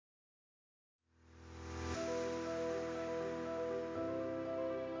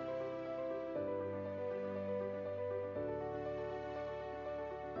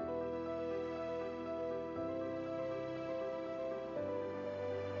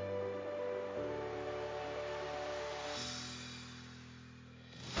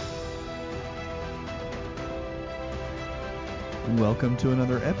Welcome to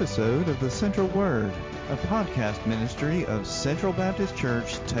another episode of The Central Word, a podcast ministry of Central Baptist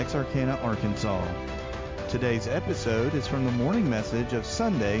Church, Texarkana, Arkansas. Today's episode is from the morning message of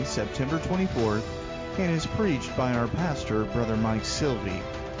Sunday, September 24th, and is preached by our pastor, Brother Mike Sylvie.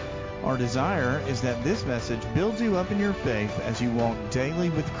 Our desire is that this message builds you up in your faith as you walk daily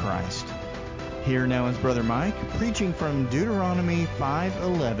with Christ. Here now is Brother Mike preaching from Deuteronomy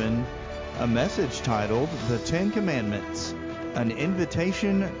 5:11, a message titled The Ten Commandments, an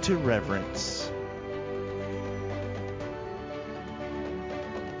invitation to reverence.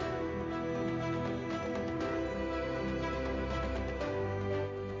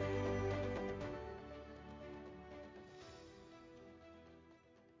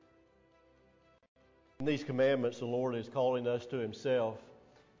 In these commandments, the Lord is calling us to Himself.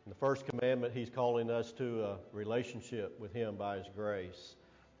 In the first commandment, He's calling us to a relationship with Him by His grace.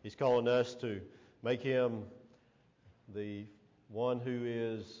 He's calling us to make Him the one who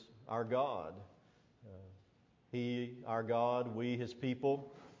is our God. He, our God, we, His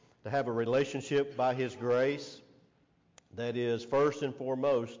people, to have a relationship by His grace that is first and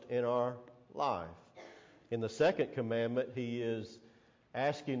foremost in our life. In the second commandment, He is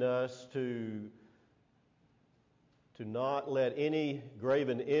asking us to not let any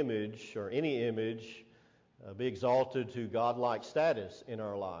graven image or any image be exalted to godlike status in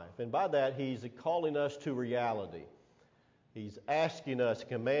our life. And by that, He's calling us to reality. He's asking us,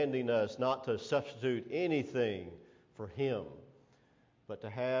 commanding us not to substitute anything for Him, but to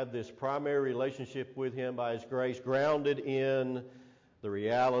have this primary relationship with Him by His grace, grounded in the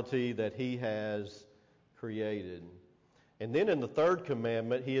reality that He has created. And then in the third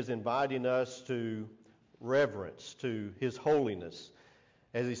commandment, He is inviting us to reverence, to His holiness.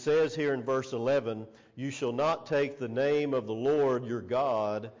 As He says here in verse 11, "You shall not take the name of the Lord your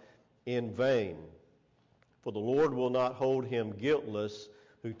God in vain, for the Lord will not hold him guiltless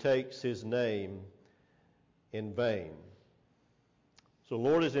who takes His name in vain." So the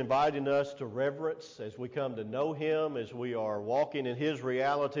Lord is inviting us to reverence as we come to know Him, as we are walking in His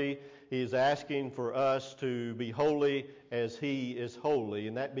reality. He is asking for us to be holy as He is holy,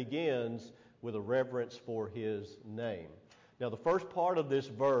 and that begins with a reverence for His name. Now, the first part of this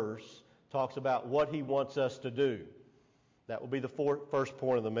verse talks about what He wants us to do. That will be the first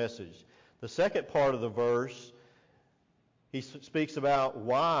point of the message. The second part of the verse, He speaks about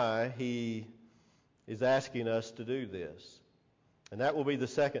why He is asking us to do this. And that will be the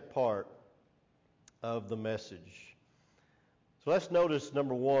second part of the message. So let's notice,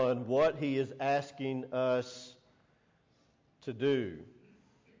 number one, what He is asking us to do.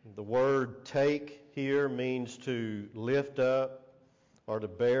 The word take here means to lift up or to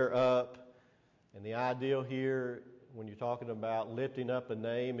bear up. And the ideal here, when you're talking about lifting up a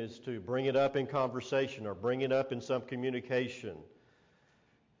name, is to bring it up in conversation or bring it up in some communication.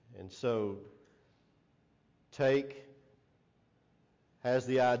 And so, take has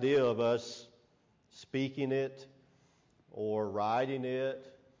the idea of us speaking it or writing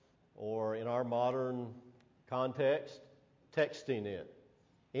it, or in our modern context, texting it.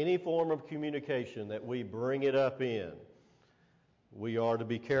 Any form of communication that we bring it up in, we are to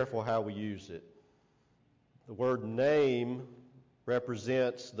be careful how we use it. The word name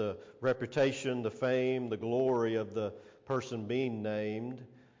represents the reputation, the fame, the glory of the person being named.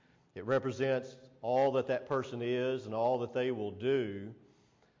 It represents all that that person is and all that they will do.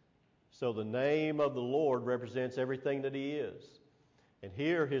 So the name of the Lord represents everything that He is. And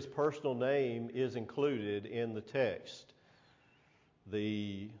here His personal name is included in the text.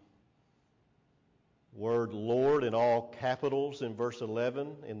 The word Lord in all capitals in verse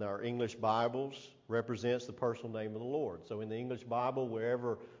 11 in our English Bibles represents the personal name of the Lord. So in the English Bible,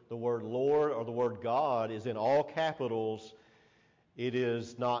 wherever the word Lord or the word God is in all capitals, it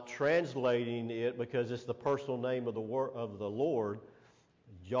is not translating it because it's the personal name of the Lord.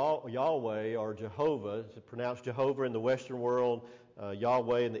 Yahweh or Jehovah, it's pronounced Jehovah in the Western world,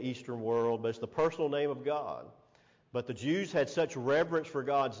 Yahweh in the Eastern world, but it's the personal name of God. But the Jews had such reverence for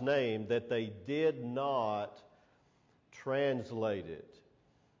God's name that they did not translate it.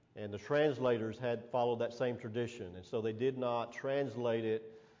 And the translators had followed that same tradition. And so they did not translate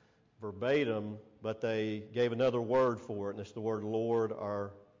it verbatim, but they gave another word for it, and it's the word Lord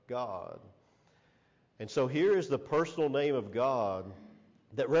or God. And so here is the personal name of God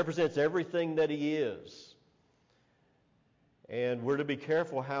that represents everything that He is. And we're to be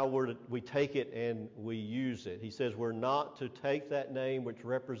careful how we take it and we use it. He says we're not to take that name which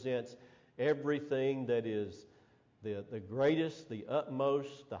represents everything that is the greatest, the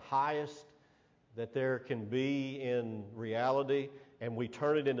utmost, the highest that there can be in reality, and we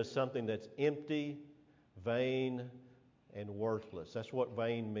turn it into something that's empty, vain, and worthless. That's what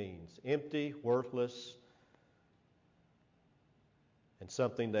vain means. Empty, worthless, and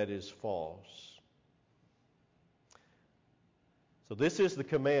something that is false. So this is the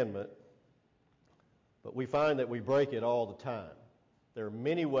commandment, but we find that we break it all the time. There are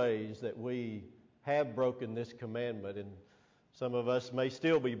many ways that we have broken this commandment, and some of us may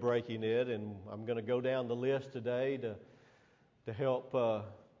still be breaking it, and I'm going to go down the list today to help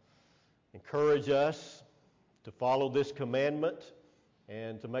encourage us to follow this commandment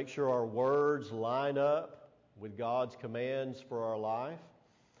and to make sure our words line up with God's commands for our life,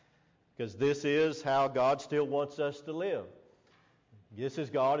 because this is how God still wants us to live. This is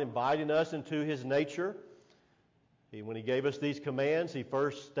God inviting us into His nature. When He gave us these commands, He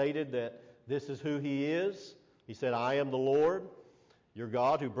first stated that this is who He is. He said, I am the Lord, your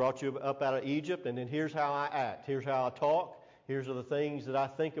God, who brought you up out of Egypt, and then here's how I act, here's how I talk, here's are the things that I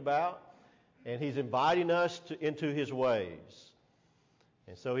think about. And He's inviting us into His ways.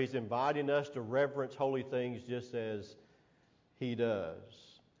 And so He's inviting us to reverence holy things just as He does.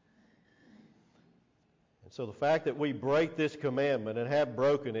 And so the fact that we break this commandment and have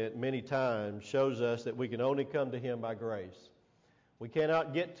broken it many times shows us that we can only come to Him by grace. We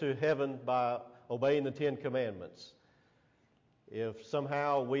cannot get to heaven by obeying the 10 Commandments. If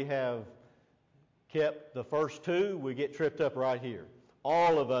somehow we have kept the first 2, we get tripped up right here.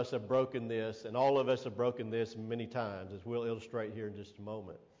 All of us have broken this, and all of us have broken this many times, as we'll illustrate here in just a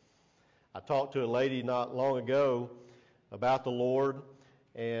moment. I talked to a lady not long ago about the Lord,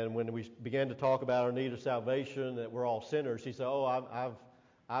 and when we began to talk about our need of salvation, that we're all sinners, she said,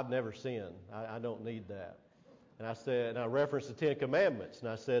 I've never sinned. I don't need that. And I said, and I referenced the 10 Commandments, and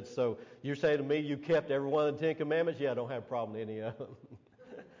I said, so you're saying to me you kept every one of the 10 Commandments? Yeah, I don't have a problem with any of them.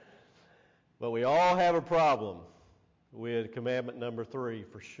 But we all have a problem with commandment number 3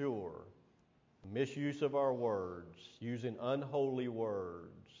 for sure. Misuse of our words, using unholy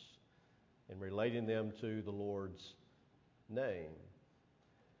words, and relating them to the Lord's name.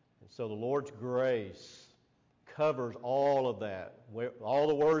 And so the Lord's grace covers all of that. All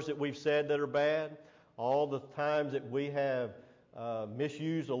the words that we've said that are bad, all the times that we have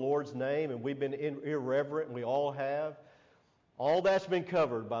misused the Lord's name and we've been irreverent, and we all have, all that's been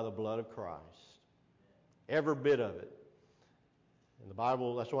covered by the blood of Christ. Every bit of it. And the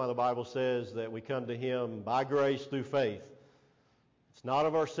Bible, that's why the Bible says that we come to Him by grace through faith. It's not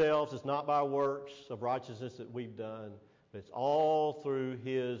of ourselves, it's not by works of righteousness that we've done, but it's all through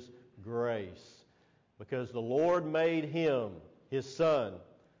His grace. Because the Lord made Him, His Son,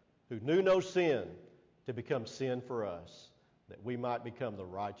 who knew no sin, to become sin for us, that we might become the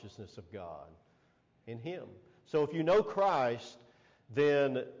righteousness of God in Him. So if you know Christ,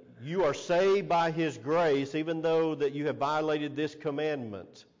 then you are saved by His grace, even though that you have violated this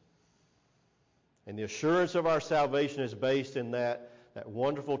commandment. And the assurance of our salvation is based in that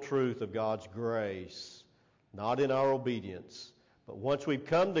wonderful truth of God's grace, not in our obedience. But once we've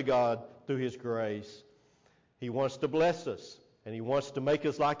come to God through His grace, He wants to bless us, and He wants to make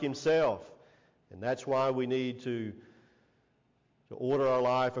us like Himself. And that's why we need to order our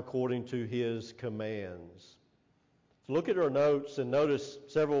life according to His commands. So look at our notes and notice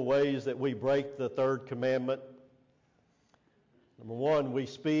several ways that we break the 3rd commandment. Number 1, we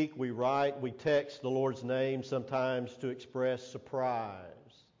speak, we write, we text the Lord's name, sometimes to express surprise.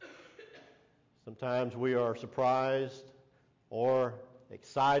 Sometimes we are surprised or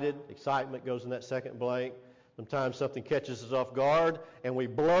excited. Excitement goes in that second blank. Sometimes something catches us off guard, and we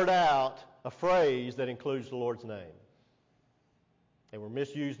blurt out a phrase that includes the Lord's name. And we're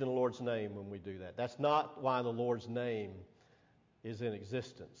misusing the Lord's name when we do that. That's not why the Lord's name is in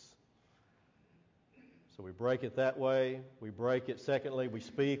existence. So we break it that way. We break it, secondly, we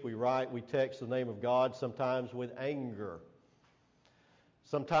speak, we write, we text the name of God, sometimes with anger.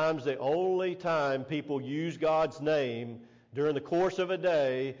 Sometimes the only time people use God's name during the course of a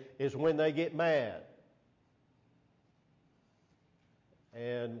day is when they get mad.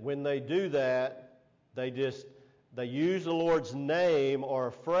 And when they do that, they use the Lord's name or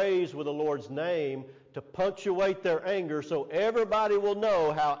a phrase with the Lord's name to punctuate their anger so everybody will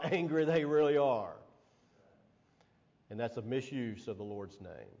know how angry they really are. And that's a misuse of the Lord's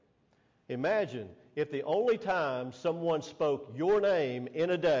name. Imagine if the only time someone spoke your name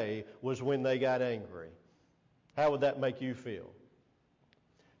in a day was when they got angry. How would that make you feel?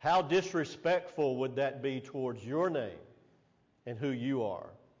 How disrespectful would that be towards your name and who you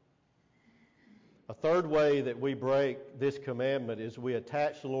are? A third way that we break this commandment is we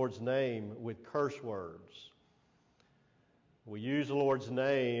attach the Lord's name with curse words. We use the Lord's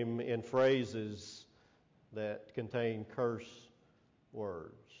name in phrases that contain curse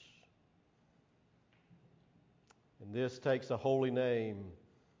words. And this takes a holy name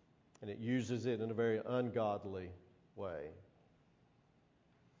and it uses it in a very ungodly way.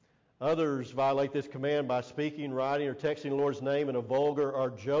 Others violate this command by speaking, writing, or texting the Lord's name in a vulgar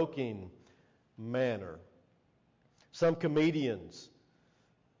or joking manner. Some comedians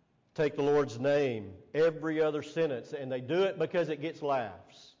take the Lord's name every other sentence, and they do it because it gets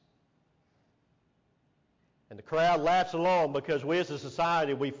laughs. And the crowd laughs along because we as a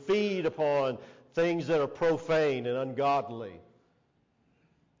society, we feed upon things that are profane and ungodly.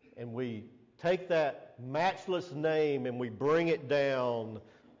 And we take that matchless name and we bring it down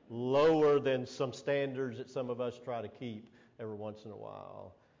lower than some standards that some of us try to keep every once in a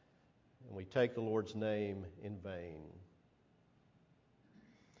while. And we take the Lord's name in vain.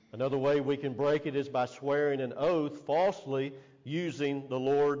 Another way we can break it is by swearing an oath falsely using the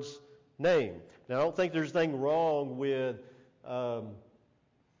Lord's name. Now, I don't think there's anything wrong with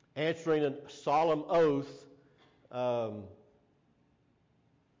answering a solemn oath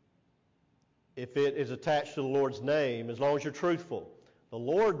if it is attached to the Lord's name, as long as you're truthful. The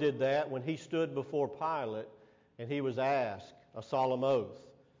Lord did that when He stood before Pilate and He was asked a solemn oath.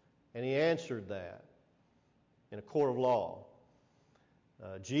 And He answered that in a court of law.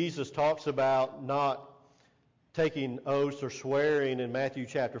 Jesus talks about not taking oaths or swearing in Matthew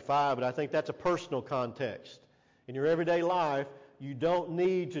chapter 5, but I think that's a personal context. In your everyday life, you don't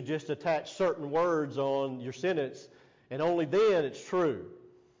need to just attach certain words on your sentence, and only then it's true.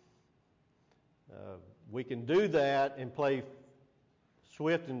 We can do that and play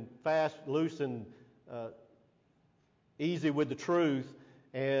swift and fast, loose and easy with the truth,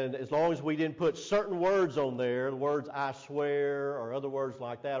 and as long as we didn't put certain words on there, the words I swear or other words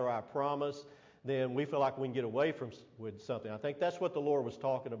like that, or I promise, then we feel like we can get away with something. I think that's what the Lord was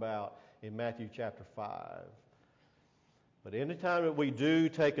talking about in Matthew chapter 5. But anytime that we do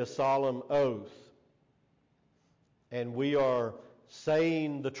take a solemn oath and we are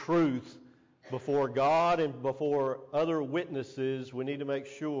saying the truth before God and before other witnesses, we need to make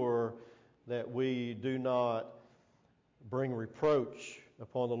sure that we do not bring reproach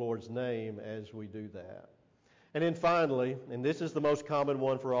upon the Lord's name as we do that. And then finally, and this is the most common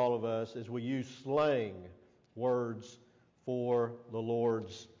one for all of us, is we use slang words for the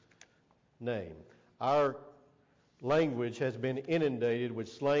Lord's name. Our language has been inundated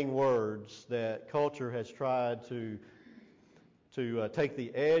with slang words that culture has tried to take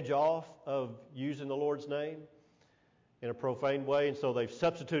the edge off of using the Lord's name in a profane way, and so they've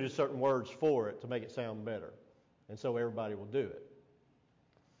substituted certain words for it to make it sound better. And so everybody will do it.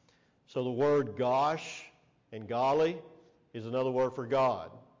 So the word gosh and golly is another word for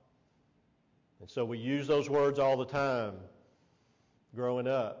God. And so we use those words all the time growing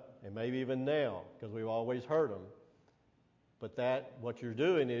up, and maybe even now, because we've always heard them. But what you're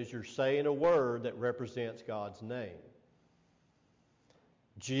doing is you're saying a word that represents God's name.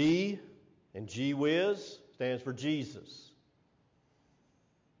 G and gee whiz stands for Jesus.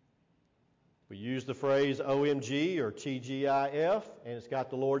 We use the phrase OMG or TGIF, and it's got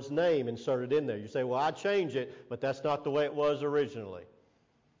the Lord's name inserted in there. You say, well, I change it, but that's not the way it was originally.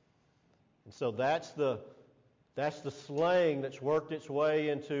 And so that's the slang that's worked its way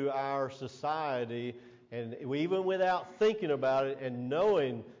into our society, and even without thinking about it and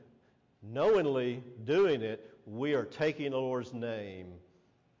knowingly doing it, we are taking the Lord's name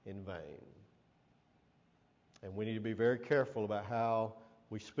in vain. And we need to be very careful about how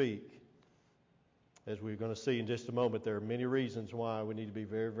we speak. As we're going to see in just a moment, there are many reasons why we need to be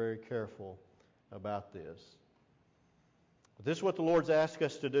very, very careful about this. But this is what the Lord's asked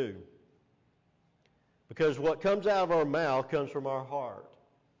us to do. Because what comes out of our mouth comes from our heart.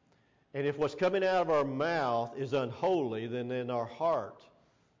 And if what's coming out of our mouth is unholy, then our heart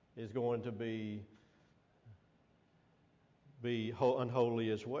is going to be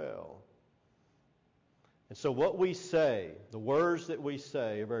unholy as well. And so what we say, the words that we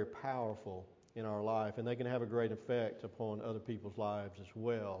say, are very powerful in our life, and they can have a great effect upon other people's lives as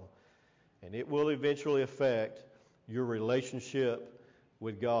well. And it will eventually affect your relationship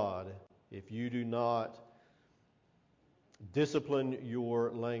with God if you do not discipline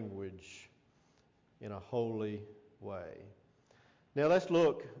your language in a holy way. Now let's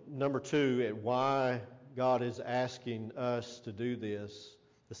look, number 2, at why God is asking us to do this.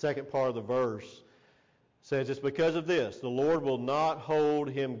 The second part of the verse says, it's because of this, the Lord will not hold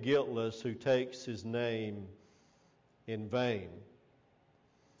him guiltless who takes his name in vain. And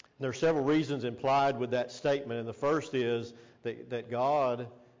there are several reasons implied with that statement, and the first is that God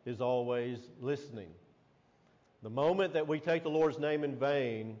is always listening. The moment that we take the Lord's name in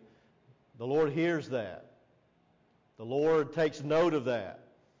vain, the Lord hears that. The Lord takes note of that.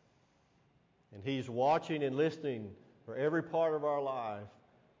 And He's watching and listening for every part of our life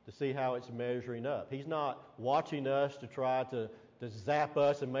to see how it's measuring up. He's not watching us to try to zap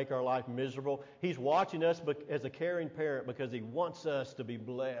us and make our life miserable. He's watching us as a caring parent because He wants us to be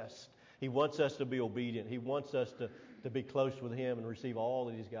blessed. He wants us to be obedient. He wants us to be close with Him and receive all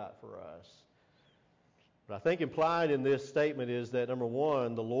that He's got for us. But I think implied in this statement is that, number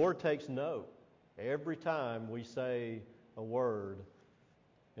one, the Lord takes note every time we say a word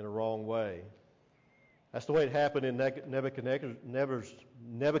in a wrong way. That's the way it happened in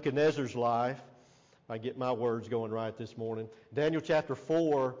Nebuchadnezzar's life. If I get my words going right this morning. Daniel chapter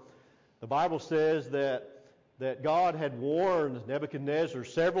 4, the Bible says that God had warned Nebuchadnezzar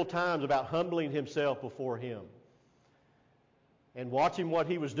several times about humbling himself before him. And watching what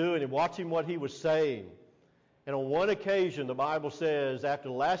he was doing and watching what he was saying. And on one occasion, the Bible says, after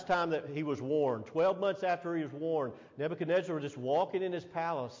the last time that he was warned, 12 months after he was warned, Nebuchadnezzar was just walking in his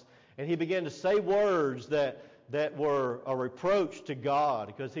palace, and he began to say words that were a reproach to God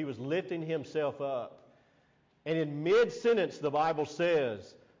because he was lifting himself up. And in mid-sentence, the Bible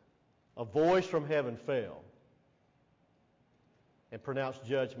says, a voice from heaven fell and pronounced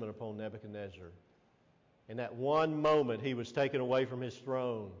judgment upon Nebuchadnezzar. In that one moment, he was taken away from his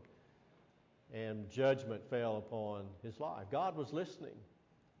throne, and judgment fell upon his life. God was listening.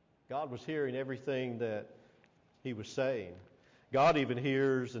 God was hearing everything that he was saying. God even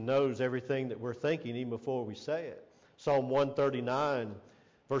hears and knows everything that we're thinking even before we say it. Psalm 139,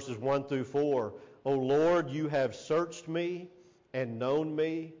 verses 1 through 4. O Lord, you have searched me and known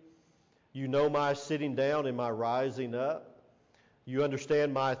me. You know my sitting down and my rising up. You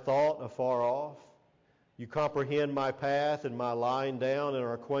understand my thought afar off. You comprehend my path and my lying down and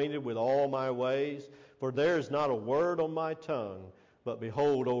are acquainted with all my ways. For there is not a word on my tongue, but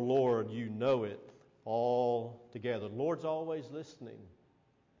behold, O Lord, you know it all together. The Lord's always listening.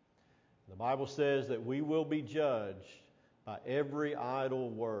 The Bible says that we will be judged by every idle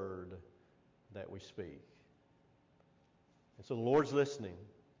word that we speak. And so the Lord's listening.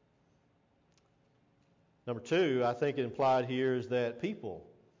 Number two, I think it implied here is that people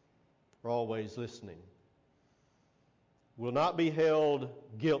are always listening. Will not be held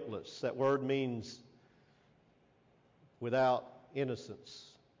guiltless. That word means without innocence.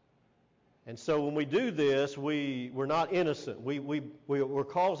 And so when we do this, we're not innocent. We're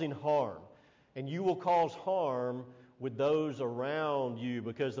causing harm. And you will cause harm with those around you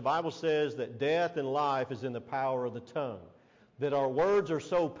because the Bible says that death and life is in the power of the tongue. That our words are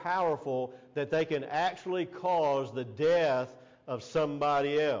so powerful that they can actually cause the death of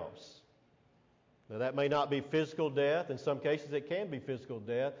somebody else. Now, that may not be physical death. In some cases, it can be physical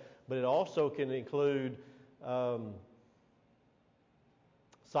death, but it also can include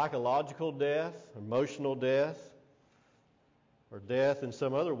psychological death, emotional death, or death in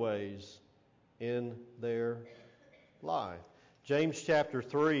some other ways in their life. James chapter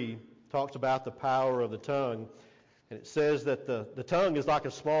 3 talks about the power of the tongue, and it says that the tongue is like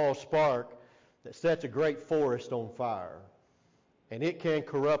a small spark that sets a great forest on fire, and it can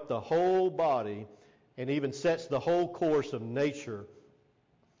corrupt the whole body and even sets the whole course of nature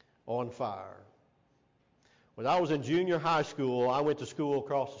on fire. When I was in junior high school, I went to school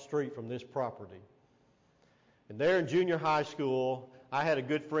across the street from this property. And there in junior high school, I had a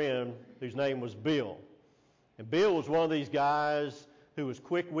good friend whose name was Bill. And Bill was one of these guys who was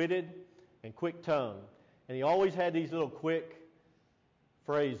quick-witted and quick-tongued. And he always had these little quick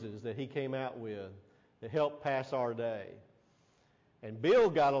phrases that he came out with that helped pass our day. And Bill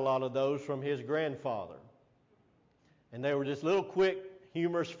got a lot of those from his grandfather. And they were just little quick,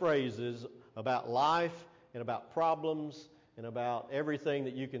 humorous phrases about life and about problems and about everything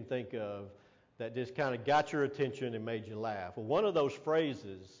that you can think of that just kind of got your attention and made you laugh. Well, one of those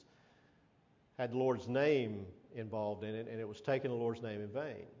phrases had the Lord's name involved in it, and it was taking the Lord's name in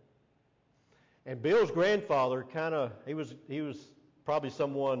vain. And Bill's grandfather he was probably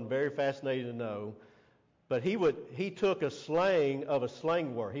someone very fascinating to know, but he took a slang of a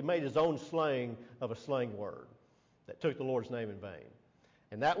slang word. He made his own slang of a slang word that took the Lord's name in vain.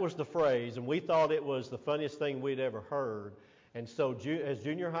 And that was the phrase, and we thought it was the funniest thing we'd ever heard. And so as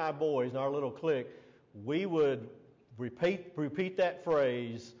junior high boys in our little clique, we would repeat that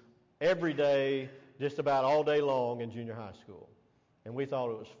phrase every day, just about all day long in junior high school. And we thought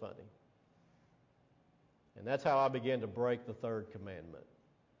it was funny. And that's how I began to break the third commandment.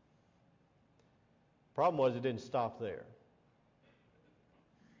 Problem was it didn't stop there.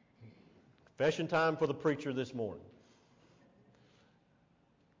 Confession time for the preacher this morning.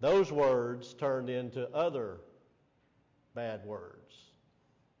 Those words turned into other bad words.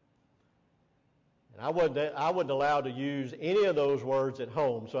 And I wasn't allowed to use any of those words at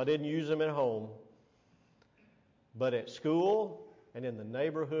home, so I didn't use them at home. But at school and in the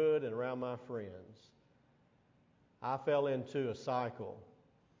neighborhood and around my friends, I fell into a cycle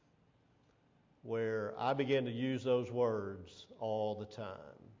where I began to use those words all the time.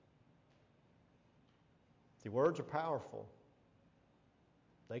 The words are powerful.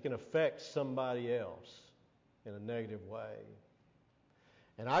 They can affect somebody else in a negative way.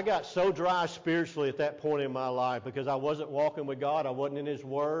 And I got so dry spiritually at that point in my life because I wasn't walking with God. I wasn't in His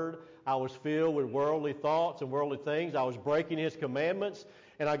Word. I was filled with worldly thoughts and worldly things. I was breaking His commandments.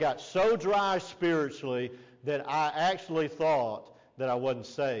 And I got so dry spiritually that I actually thought that I wasn't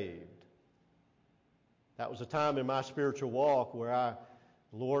saved. That was a time in my spiritual walk where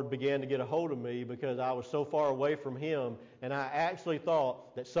the Lord began to get a hold of me because I was so far away from Him. And I actually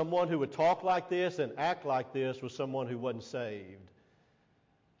thought that someone who would talk like this and act like this was someone who wasn't saved.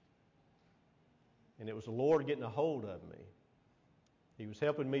 And it was the Lord getting a hold of me. He was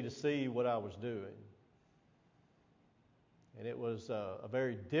helping me to see what I was doing. And it was a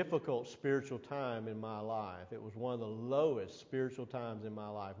very difficult spiritual time in my life. It was one of the lowest spiritual times in my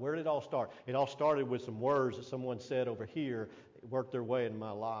life. Where did it all start? It all started with some words that someone said over here that worked their way in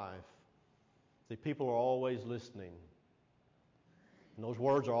my life. See, people are always listening. And those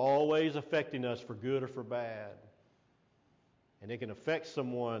words are always affecting us for good or for bad. And it can affect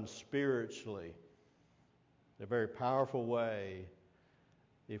someone spiritually in a very powerful way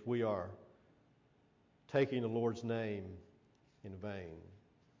if we are taking the Lord's name in vain.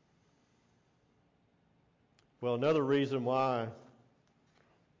 Well, another reason why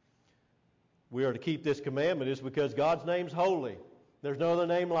we are to keep this commandment is because God's name's holy. There's no other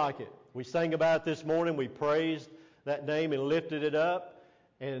name like it. We sang about it this morning. We praised that name and lifted it up.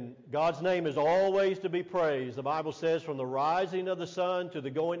 And God's name is always to be praised. The Bible says from the rising of the sun to the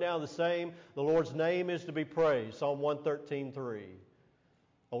going down of the same, the Lord's name is to be praised. Psalm 113:3.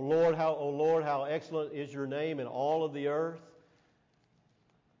 O Lord, how excellent is your name in all of the earth.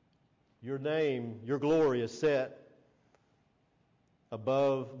 Your name, your glory is set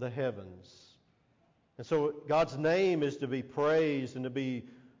above the heavens. And so God's name is to be praised and to be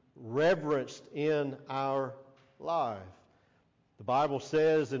reverenced in our life. The Bible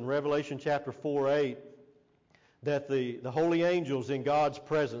says in Revelation chapter 4:8 that the holy angels in God's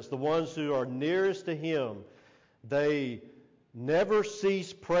presence, the ones who are nearest to Him, they never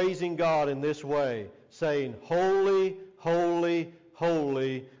cease praising God in this way, saying, Holy, holy,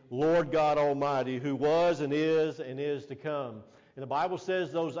 holy, Lord God Almighty, who was and is to come. And the Bible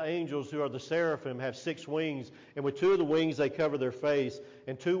says those angels who are the seraphim have 6 wings, and with 2 of the wings they cover their face,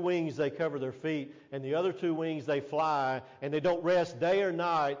 and 2 wings they cover their feet, and the other 2 wings they fly, and they don't rest day or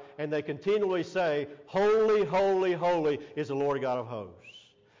night, and they continually say, Holy, holy, holy is the Lord God of hosts.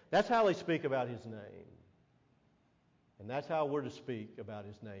 That's how they speak about His name. And that's how we're to speak about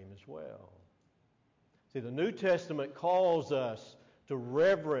His name as well. See, the New Testament calls us to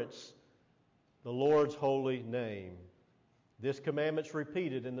reverence the Lord's holy name. This commandment's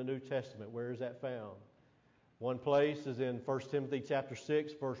repeated in the New Testament. Where is that found? One place is in 1 Timothy chapter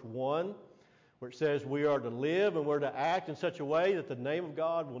 6, verse 1, where it says we are to live and we're to act in such a way that the name of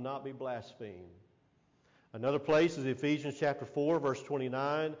God will not be blasphemed. Another place is Ephesians chapter 4, verse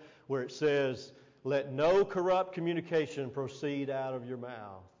 29, where it says, let no corrupt communication proceed out of your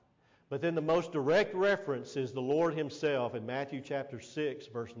mouth. But then the most direct reference is the Lord Himself in Matthew chapter 6,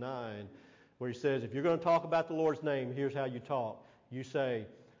 verse 9, where He says, if you're going to talk about the Lord's name, here's how you talk. You say,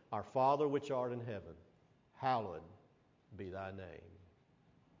 Our Father which art in heaven, hallowed be Thy name.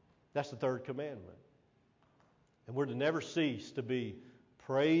 That's the 3rd commandment. And we're to never cease to be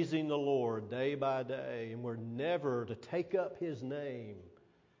praising the Lord day by day, and we're never to take up His name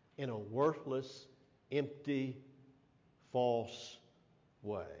in a worthless, empty, false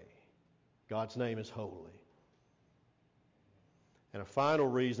way. God's name is holy. And a final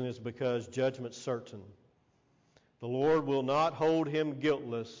reason is because judgment's certain. The Lord will not hold him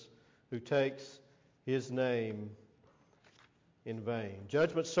guiltless who takes His name in vain.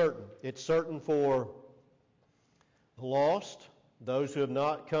 Judgment's certain. It's certain for the lost, those who have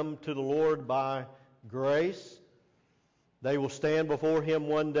not come to the Lord by grace. They will stand before Him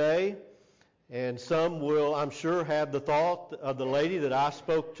one day, and some will, I'm sure, have the thought of the lady that I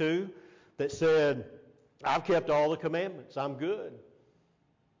spoke to that said, I've kept all the commandments. I'm good.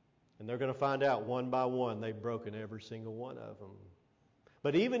 And they're going to find out one by one they've broken every single one of them.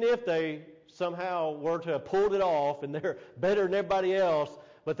 But even if they somehow were to have pulled it off and they're better than everybody else,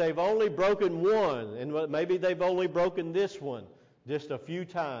 but they've only broken one, and maybe they've only broken this one just a few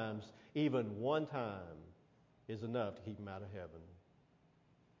times, even one time is enough to keep them out of heaven.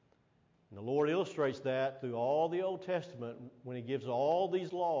 And the Lord illustrates that through all the Old Testament when He gives all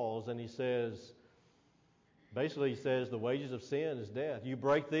these laws, and He says, basically He says, the wages of sin is death. You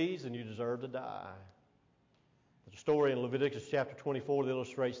break these and you deserve to die. There's a story in Leviticus chapter 24 that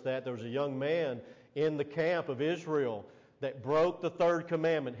illustrates that. There was a young man in the camp of Israel that broke the third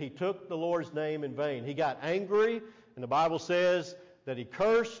commandment. He took the Lord's name in vain. He got angry, and the Bible says that he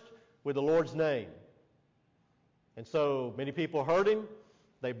cursed with the Lord's name. And so many people heard him.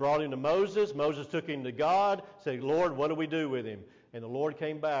 They brought him to Moses. Moses took him to God, said, Lord, what do we do with him? And the Lord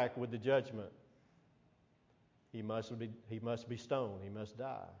came back with the judgment. He must be stoned. He must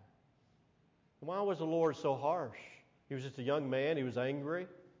die. Why was the Lord so harsh? He was just a young man. He was angry.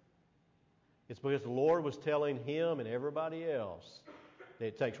 It's because the Lord was telling him and everybody else that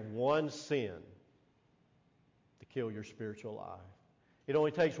it takes one sin to kill your spiritual life. It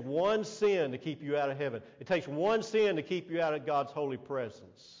only takes one sin to keep you out of heaven. It takes one sin to keep you out of God's holy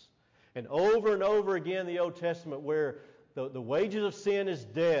presence. And over again in the Old Testament, where the wages of sin is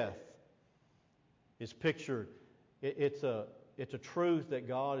death, is pictured. It's a truth that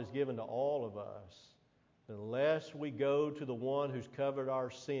God has given to all of us. Unless we go to the one who's covered our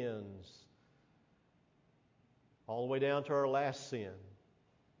sins, all the way down to our last sin,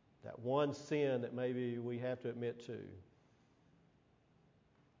 that one sin that maybe we have to admit to,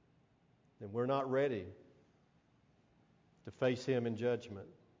 then we're not ready to face Him in judgment.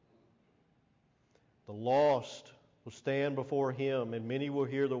 The lost will stand before Him, and many will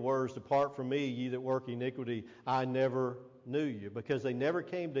hear the words, "Depart from me, ye that work iniquity, I never knew you," because they never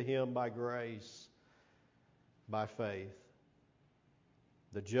came to Him by grace, by faith.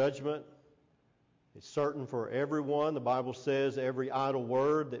 The judgment is certain for everyone. The Bible says every idle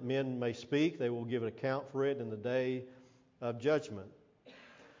word that men may speak, they will give an account for it in the day of judgment.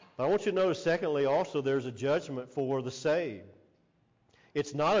 But I want you to notice, secondly, also there's a judgment for the saved.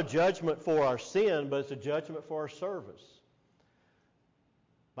 It's not a judgment for our sin, but it's a judgment for our service.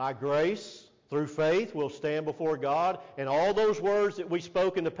 By grace, through faith, we'll stand before God, and all those words that we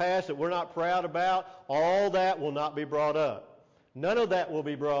spoke in the past that we're not proud about, all that will not be brought up. None of that will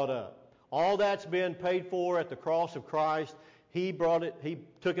be brought up. All that's been paid for at the cross of Christ. He brought it, He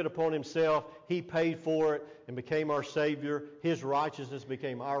took it upon Himself, He paid for it and became our Savior. His righteousness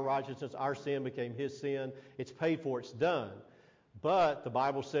became our righteousness, our sin became His sin. It's paid for, it's done. But the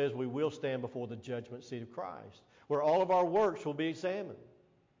Bible says we will stand before the judgment seat of Christ, where all of our works will be examined.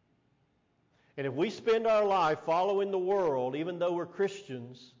 And if we spend our life following the world, even though we're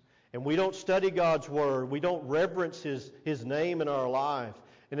Christians, and we don't study God's Word, we don't reverence His name in our life,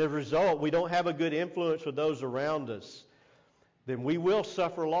 and as a result, we don't have a good influence with those around us, then we will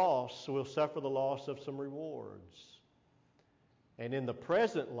suffer loss. We'll suffer the loss of some rewards. And in the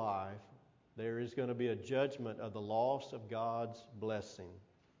present life, there is going to be a judgment of the loss of God's blessing.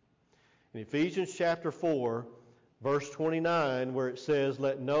 In Ephesians chapter 4, verse 29, where it says,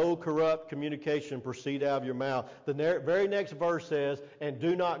 "Let no corrupt communication proceed out of your mouth." The very next verse says, "And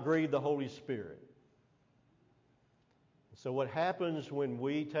do not grieve the Holy Spirit." So what happens when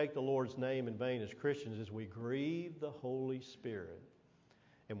we take the Lord's name in vain as Christians is we grieve the Holy Spirit.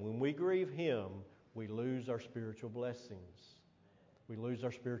 And when we grieve Him, we lose our spiritual blessings. We lose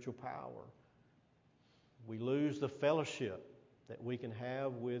our spiritual power. We lose the fellowship that we can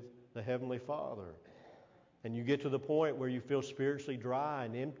have with the Heavenly Father. And you get to the point where you feel spiritually dry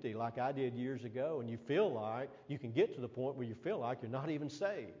and empty like I did years ago, and you feel like, you can get to the point where you feel like you're not even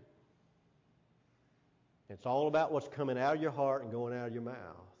saved. It's all about what's coming out of your heart and going out of your mouth.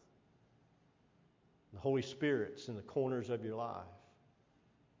 The Holy Spirit's in the corners of your life.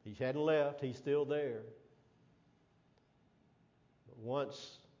 He hadn't left. He's still there. But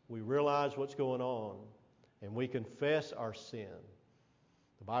once we realize what's going on and we confess our sin,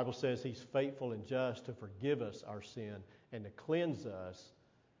 the Bible says He's faithful and just to forgive us our sin and to cleanse us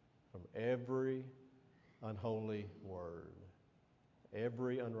from every unholy word,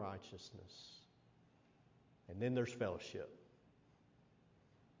 every unrighteousness. And then there's fellowship.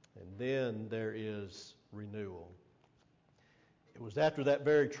 And then there is renewal. It was after that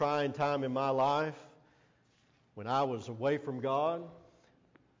very trying time in my life, when I was away from God,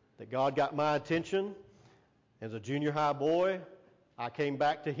 that God got my attention. As a junior high boy, I came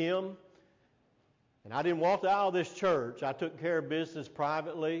back to Him. And I didn't walk the aisle of this church. I took care of business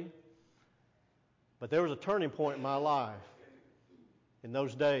privately. But there was a turning point in my life in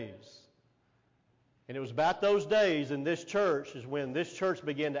those days. And it was about those days in this church is when this church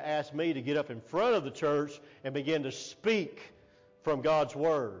began to ask me to get up in front of the church and begin to speak from God's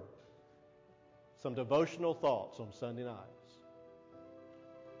Word. Some devotional thoughts on Sunday nights.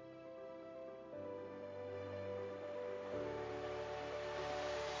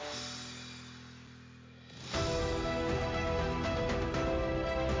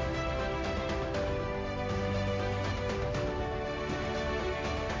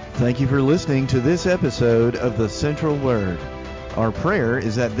 Thank you for listening to this episode of The Central Word. Our prayer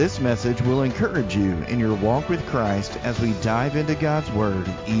is that this message will encourage you in your walk with Christ as we dive into God's Word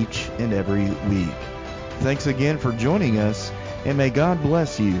each and every week. Thanks again for joining us, and may God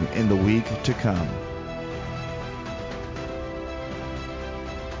bless you in the week to come.